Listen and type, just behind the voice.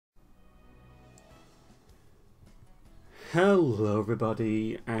Hello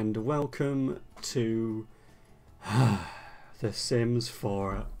everybody and welcome to The Sims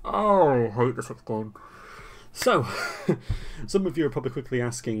 4. Oh, I hate this game. So, some of you are probably quickly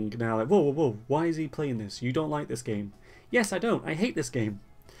asking now, like, whoa, why is he playing this? You don't like this game? Yes, I don't. I hate this game.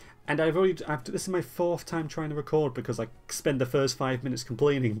 And this is my fourth time trying to record because I spent the first 5 minutes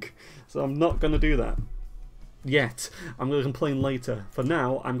complaining. So I'm not going to do that. Yet. I'm going to complain later. For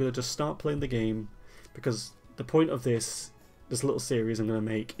now, I'm going to just start playing the game because the point of this little series I'm going to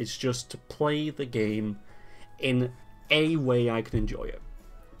make is just to play the game in a way I can enjoy it.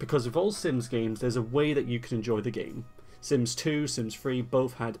 Because with all Sims games, there's a way that you can enjoy the game. Sims 2, Sims 3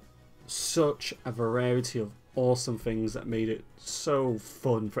 both had such a variety of awesome things that made it so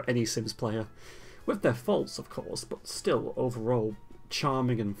fun for any Sims player. With their faults, of course, but still overall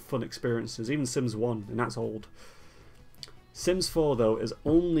charming and fun experiences. Even Sims 1, and that's old. Sims 4, though, is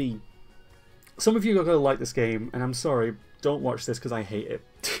only... Some of you are going to like this game, and I'm sorry, don't watch this because I hate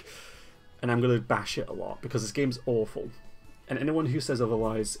it. And I'm going to bash it a lot because this game's awful. And anyone who says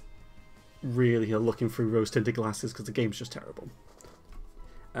otherwise really are looking through rose-tinted glasses because the game's just terrible.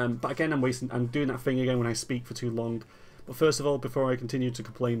 But again, I'm doing that thing again when I speak for too long. But first of all, before I continue to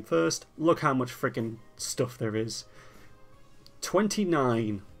complain first, look how much freaking stuff there is.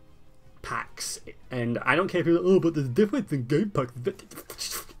 29 packs. And I don't care if you're like, oh, but there's difference in game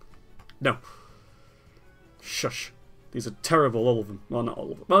packs. No. Shush. These are terrible, all of them. Well, not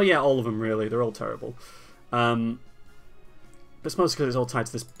all of them. Well, yeah, all of them, really. They're all terrible. But it's mostly because it's all tied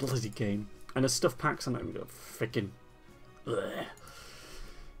to this bloody game. And the stuff packs, I'm not even going to freaking... Ugh.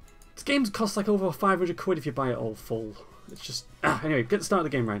 This game costs like over 500 quid if you buy it all full. It's just... Anyway, get the start of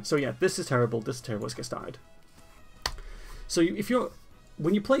the game right. So yeah, this is terrible, this is terrible. Let's get started. So if you're...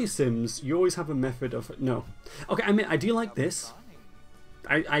 When you play Sims, you always have a method of... No. Okay, I mean, I do like this.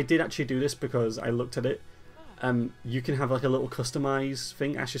 I did actually do this because I looked at it. You can have like a little customize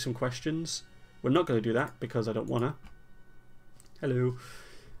thing, ask you some questions. We're not going to do that because I don't want to. Hello.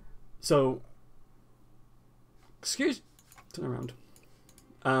 So, turn around.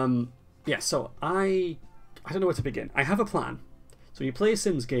 Yeah, so I don't know where to begin. I have a plan. So you play a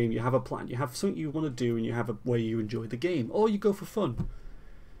Sims game, you have a plan. You have something you want to do and you have a way you enjoy the game. Or you go for fun.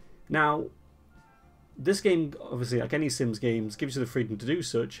 Now, this game, obviously, like any Sims games, gives you the freedom to do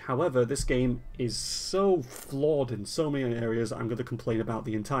such. However, this game is so flawed in so many areas I'm going to complain about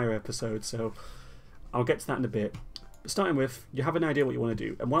the entire episode. So I'll get to that in a bit. But starting with, you have an idea what you want to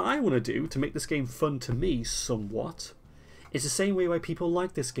do. And what I want to do to make this game fun to me somewhat is the same way why people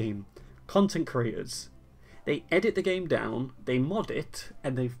like this game. Content creators. They edit the game down, they mod it,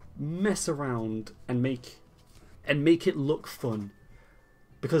 and they mess around and make it look fun.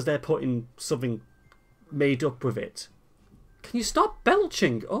 Because they're putting something made up with it. Can you stop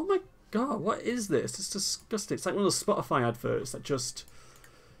belching? Oh my god, what is this? It's disgusting. It's like one of those Spotify adverts that just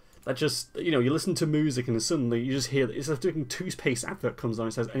you know, you listen to music and suddenly you just hear it's like doing toothpaste advert comes on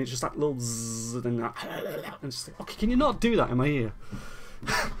and says, and it's just that little zzz and that, and it's just like, okay, can you not do that in my ear?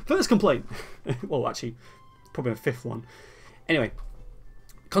 First complaint. Well, actually, probably a fifth one. Anyway,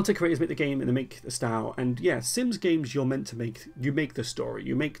 content creators make the game and they make the style, and yeah, Sims games you're meant to make. You make the story,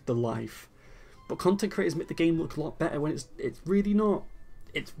 you make the life, but content creators make the game look a lot better when it's really not.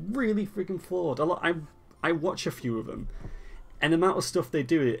 It's really freaking flawed. I watch a few of them, and the amount of stuff they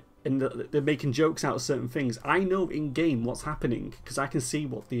do it. And they're making jokes out of certain things. I know in game what's happening because I can see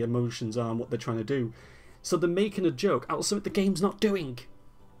what the emotions are and what they're trying to do. So they're making a joke out of something the game's not doing.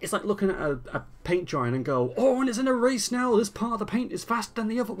 It's like looking at a paint drawing and go, oh, and it's in a race now. This part of the paint is faster than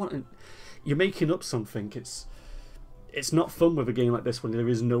the other one. And you're making up something. It's not fun with a game like this when there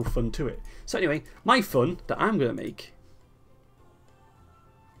is no fun to it. So anyway, my fun that I'm going to make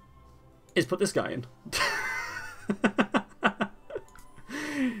is put this guy in.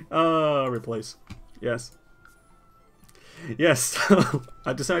 Replace. Yes. Yes.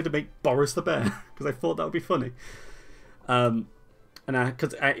 I decided to make Boris the bear because I thought that would be funny. And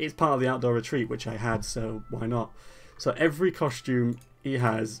because it's part of the outdoor retreat which I had, so why not? So every costume he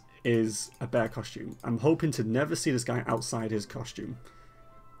has is a bear costume. I'm hoping to never see this guy outside his costume.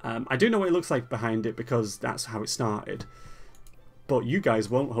 I do know what it looks like behind it because that's how it started. But you guys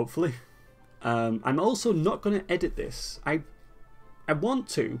won't, hopefully. I'm also not going to edit this. I want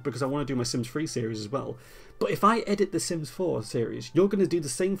to because I want to do my Sims 3 series as well. But if I edit the Sims 4 series, you're going to do the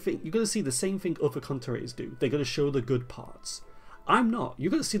same thing. You're going to see the same thing other content creators do. They're going to show the good parts. I'm not.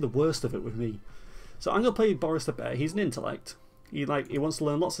 You're going to see the worst of it with me. So I'm going to play Boris the bear. He's an intellect. He wants to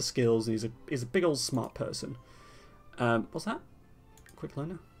learn lots of skills. And he's a big old smart person. What's that? Quick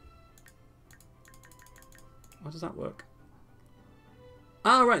learner. How does that work?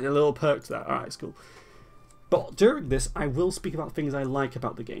 Ah, right, the little perk to that. Alright, it's cool. But during this, I will speak about things I like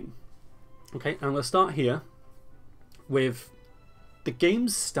about the game. Okay, I'm going to start here with the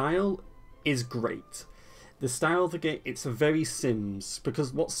game's style is great. The style of the game, it's a very Sims,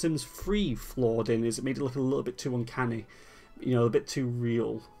 because what Sims 3 flawed in is it made it look a little bit too uncanny, you know, a bit too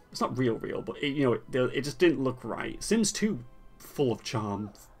real. It's not real, but it, you know, it just didn't look right. Sims 2, full of charm,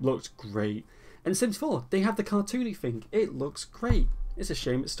 looked great. And Sims 4, they have the cartoony thing. It looks great. It's a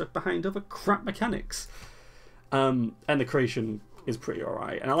shame it's stuck behind other crap mechanics. And the creation is pretty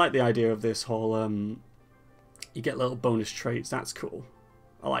alright. And I like the idea of this whole, you get little bonus traits. That's cool.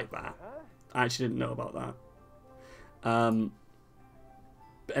 I like that. I actually didn't know about that. And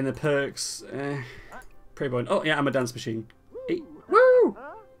the perks, pretty boring. Oh yeah, I'm a dance machine. Hey, woo!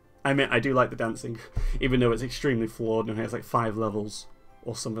 I mean, I do like the dancing, even though it's extremely flawed and it has like 5 levels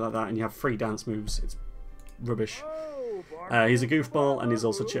or something like that, and you have 3 dance moves. It's rubbish. He's a goofball and he's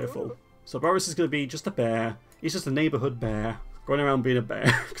also cheerful. So Boris is going to be just a bear. He's just a neighbourhood bear, going around being a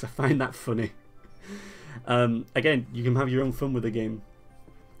bear, because I find that funny. Again, you can have your own fun with the game.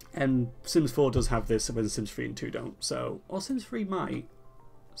 And Sims 4 does have this, when Sims 3 and 2 don't. So, or Sims 3 might.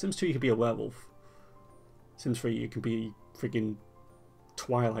 Sims 2 you could be a werewolf. Sims 3 you can be freaking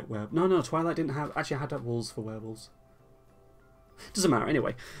Twilight werewolf. No, Twilight didn't have. Actually, I had rules for werewolves. Doesn't matter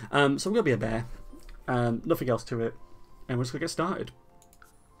anyway. So we're gonna be a bear. Nothing else to it, and we're just gonna get started.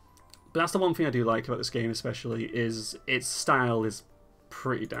 But that's the one thing I do like about this game, especially, is its style is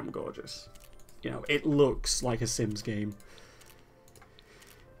pretty damn gorgeous. You know, it looks like a Sims game,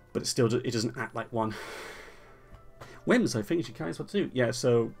 but it doesn't act like one. Whims, I think you guys what to do. Yeah,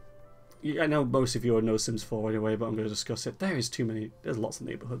 so I know most of you know Sims 4 anyway, but I'm going to discuss it. There is too many. There's lots of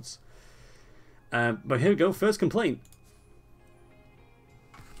neighbourhoods. But here we go. First complaint.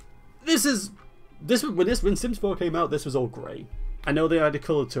 When Sims 4 came out, this was all grey. I know they added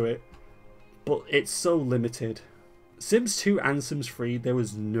colour to it, but it's so limited. Sims 2 and Sims 3, there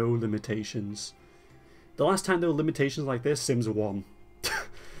was no limitations. The last time there were limitations like this, Sims 1.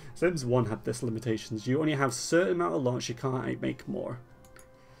 Sims 1 had this limitations. You only have a certain amount of launch, you can't make more.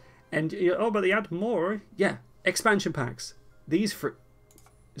 And, oh, but they add more. Yeah, expansion packs. These for...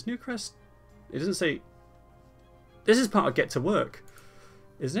 Is Newcrest... It doesn't say... This is part of Get to Work,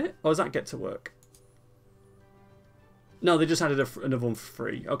 isn't it? Or is that Get to Work? No, they just added another one for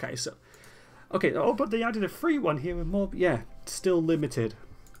free. Okay, so... Okay, oh, but they added a free one here with more... Yeah, still limited.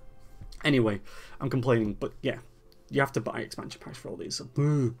 Anyway, I'm complaining, but yeah. You have to buy expansion packs for all these, so...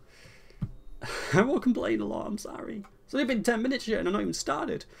 Boo. I will complain a lot, I'm sorry. It's only been 10 minutes yet and I'm not even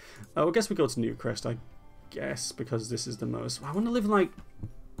started. Oh, I guess we go to Newcrest, I guess, because this is the most... I want to live in, like...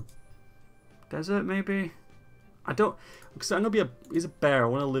 Desert, maybe? I don't... Because I'm going to be he's a bear. I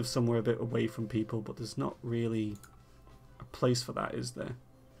want to live somewhere a bit away from people, but there's not really a place for that, is there?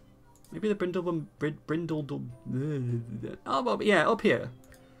 Maybe the Brindle... Oh, well, yeah, up here.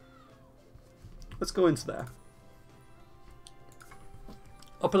 Let's go into there.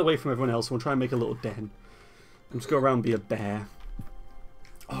 Up and away from everyone else. We'll try and make a little den. And just go around and be a bear.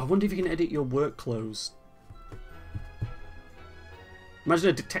 Oh, I wonder if you can edit your work clothes. Imagine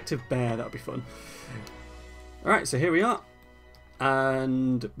a detective bear. That would be fun. Alright, so here we are.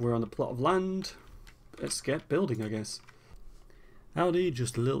 And we're on a plot of land. Let's get building, I guess. Howdy,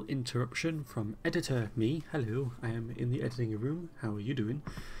 just a little interruption from editor me. Hello, I am in the editing room. How are you doing?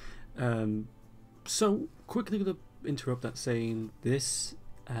 So, quickly going to interrupt that saying this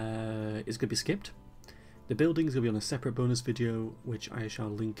is going to be skipped. The building is going to be on a separate bonus video, which I shall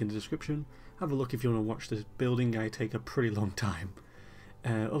link in the description. Have a look if you want to watch this building. I take a pretty long time.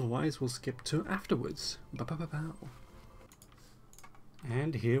 Otherwise, we'll skip to afterwards. Ba-ba-ba-bow.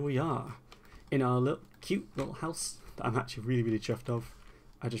 And here we are, in our little cute little house that I'm actually really, really chuffed of.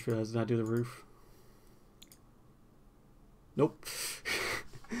 I just realised, did I do the roof? Nope.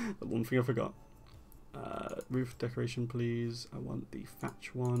 The one thing I forgot. Roof decoration, please. I want the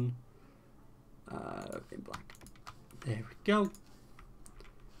thatch one. In black. There we go.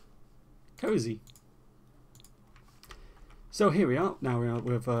 Cozy. So here we are. Now we are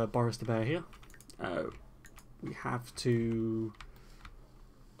with Boris the bear here. We have to...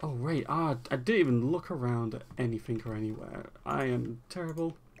 Oh, right. I didn't even look around at anything or anywhere. I am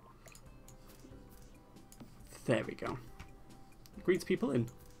terrible. There we go. Greets people in.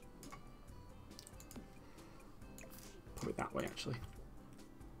 Put it that way, actually.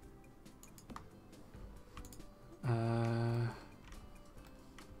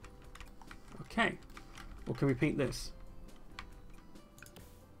 Okay. Well, can we paint this?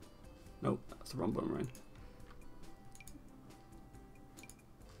 Nope, that's the wrong one, right?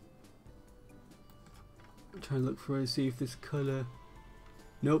 I'm trying to look for it, see if this colour...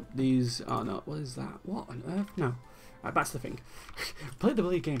 Nope, these are not. What is that? What on earth? No. Right, back to the thing. Play the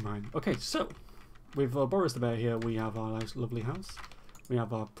bloody game, man. Okay, so with Boris the Bear here, we have our nice, lovely house. We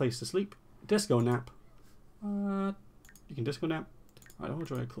have our place to sleep. Disco nap. You can disco nap. I don't want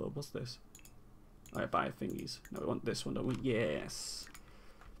to join a club. What's this? Alright, buy thingies. No, we want this one, don't we? Yes.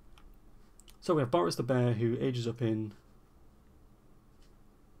 So we have Boris the Bear who ages up in.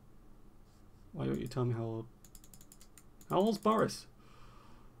 Why don't you tell me how old? How old's Boris?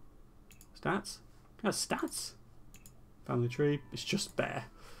 Stats? Stats? Family tree. It's just Bear.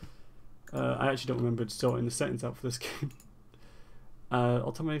 I actually don't remember sorting the settings out for this game.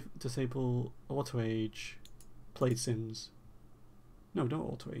 Auto disable auto age. Played Sims. No, don't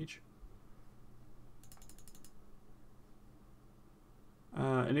auto age.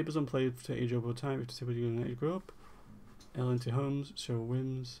 Enables unplayed to age over time if disabled you and age grow up. L into homes, show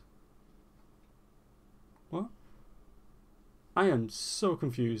whims. What? I am so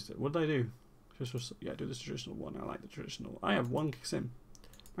confused. What did I do? Yeah, do this traditional one. I like the traditional. I have one sim.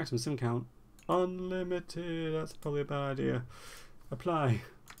 Maximum sim count. Unlimited. That's probably a bad idea. Apply.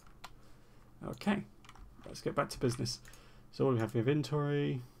 Okay. Let's get back to business. So what do we have? We have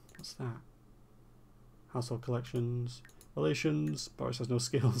inventory. What's that? Household collections. Relations. Boris has no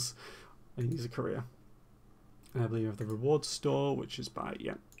skills. And he needs a career. And I believe we have the rewards store, which is by,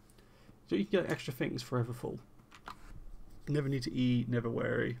 yeah. So you can get extra things forever full. Never need to eat, never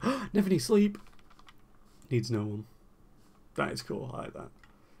worry. Never need sleep. Needs no one. That is cool. I like that.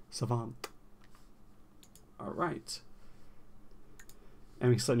 Savant. Alright.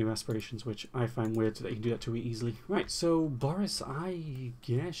 Having slightly new aspirations, which I find weird that you can do that too easily. Right, so Boris, I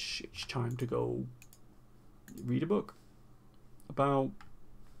guess it's time to go read a book about.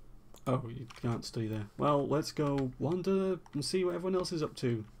 Oh, you can't study there. Well, let's go wander and see what everyone else is up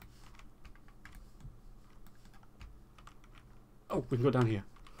to. Oh, we can go down here.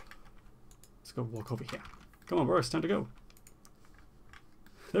 Let's go walk over here. Come on, Boris, time to go.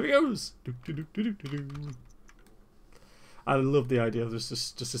 There he goes. I love the idea of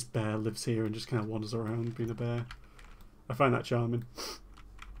just this bear lives here and just kind of wanders around being a bear. I find that charming.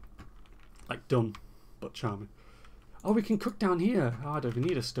 Like dumb, but charming. Oh, we can cook down here. Oh, I don't even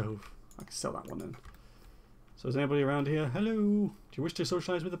need a stove. I can sell that one then. So is anybody around here? Hello. Do you wish to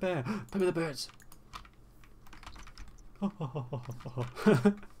socialise with a bear? Play with the birds. I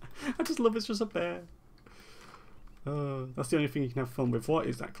just love it's just a bear. That's the only thing you can have fun with. What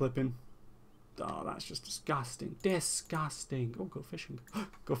is that clipping? Oh, that's just disgusting. Disgusting. Oh, go fishing.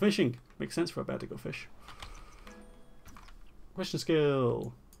 Go fishing. Makes sense for a bear to go fish. Question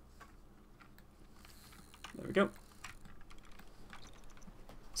skill. There we go.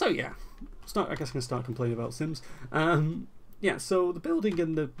 So yeah, I guess I'm gonna start complaining about Sims. Yeah, so the building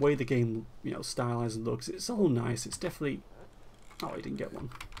and the way the game, you know, stylized and looks, it's all nice. It's definitely. Oh, I didn't get one.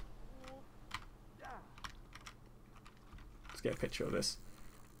 Let's get a picture of this.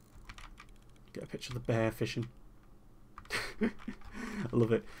 Get a picture of the bear fishing. I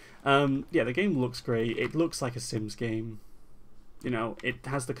love it. Yeah, the game looks great. It looks like a Sims game. You know, it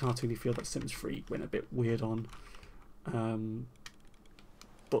has the cartoony feel that Sims 3 went a bit weird on.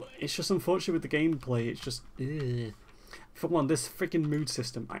 But it's just unfortunate with the gameplay. It's just, ugh. For one, this freaking mood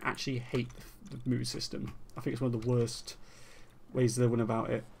system. I actually hate the mood system. I think it's one of the worst ways they went about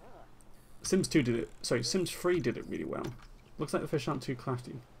it. Sims 2 did it. Sorry, Sims 3 did it really well. Looks like the fish aren't too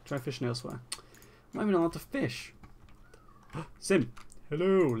crafty. Try fishing elsewhere. I'm not even allowed to fish. Sim.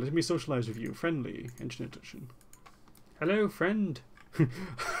 Hello, let me socialise with you. Friendly. Engine introduction. Hello, friend.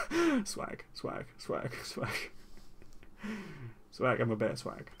 Swag, swag, swag, swag. Swag, I'm a bear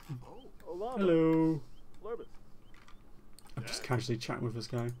swag. Hello. I'm just casually chatting with this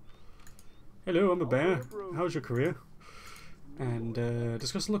guy. Hello, I'm a bear. How's your career? And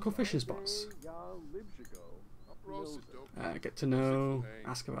discuss the local fishing spots. Get to know,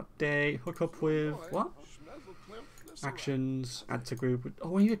 ask about day, hook up with, what? Actions, add to group.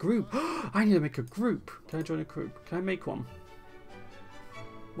 Oh, I need a group. I need to make a group. Can I join a group? Can I make one?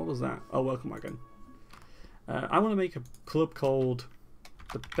 What was that? Oh, welcome wagon. I want to make a club called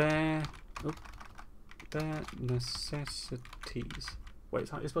the Bear. Oh, Bear Necessities. Wait,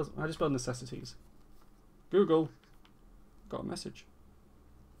 how do you spell necessities? Google. Got a message.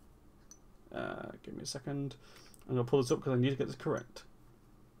 Give me a second. I'm going to pull this up because I need to get this correct.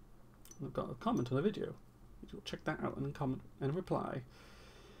 I've got a comment on the video. You'll check that out and comment and reply.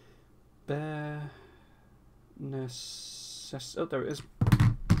 Bear necess. Oh, there it is.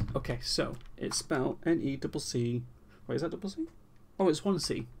 Okay, so it's spelled N-E-C-C. Wait, is that double C? Oh, it's one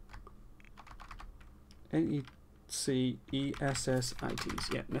C. N-E-C-E-S-S-I-Ts.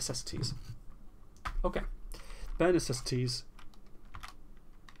 Yeah, necessities. Okay. Bear necessities.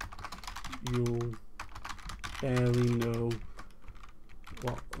 you'll barely know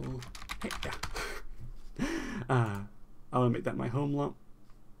what will hit ya. I want to make that my home lot.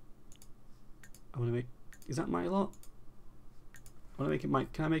 I want to make... Is that my lot? I want to make it my...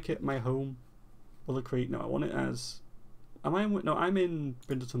 Can I make it my home? Will it create... No, I want it as... Am I in... No, I'm in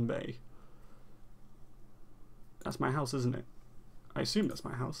Brindleton Bay. That's my house, isn't it? I assume that's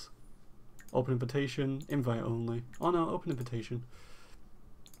my house. Open invitation, invite only. Oh no, open invitation.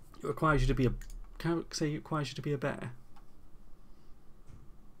 It requires you to be a... Can I say it requires you to be a bear?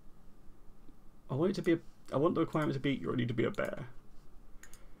 I want it to be a... I want the requirement to be you need to be a bear.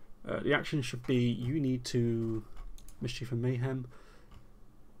 The action should be you need to... Mischief and mayhem.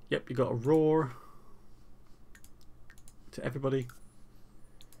 Yep, you got to roar to everybody.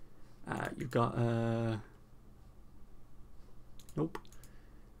 You've got... Nope.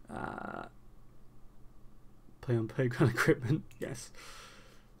 Play on playground equipment. Yes,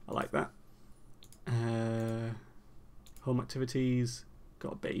 I like that. Home activities.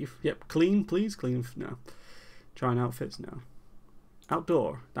 Got a bathe. Yep. Clean, please. Clean. No. Try on outfits. No.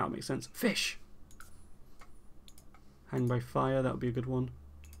 Outdoor. That would make sense. Fish. Hang by fire. That would be a good one.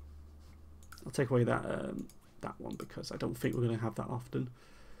 I'll take away that that one because I don't think we're going to have that often.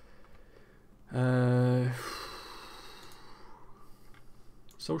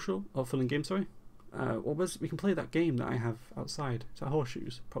 Social or fun and game. Sorry. We can play that game that I have outside. Is that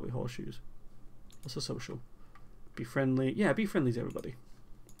horseshoes? Probably horseshoes. What's a social? Be friendly. Yeah, be friendly to everybody.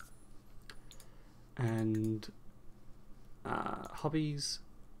 And hobbies.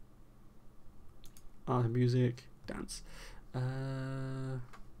 Art and music. Dance.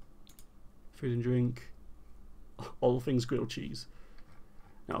 Food and drink. All things grilled cheese.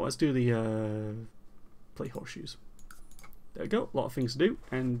 Now let's do the play horseshoes. There we go. A lot of things to do,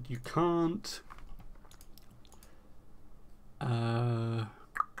 and you can't.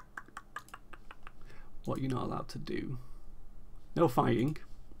 What you're not allowed to do? No fighting.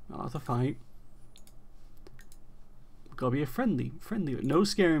 Not allowed to fight. Gotta be a friendly. No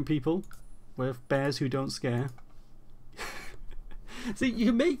scaring people. We're bears who don't scare. See, you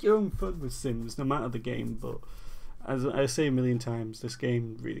can make your own fun with Sims, no matter the game, but as I say a million times, this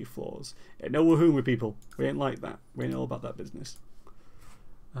game really flaws. Yeah, no woohoo with people. We ain't like that. We ain't all about that business.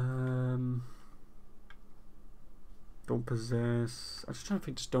 Don't possess. I'm just trying to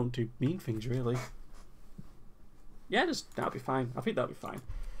think. Just don't do mean things, really. Yeah, just that'll be fine. I think that'll be fine.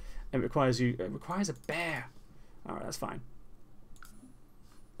 And it requires you. It requires a bear. All right, that's fine.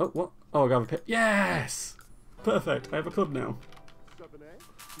 Oh, what? Oh, I got a pit. Yes, perfect. I have a club now.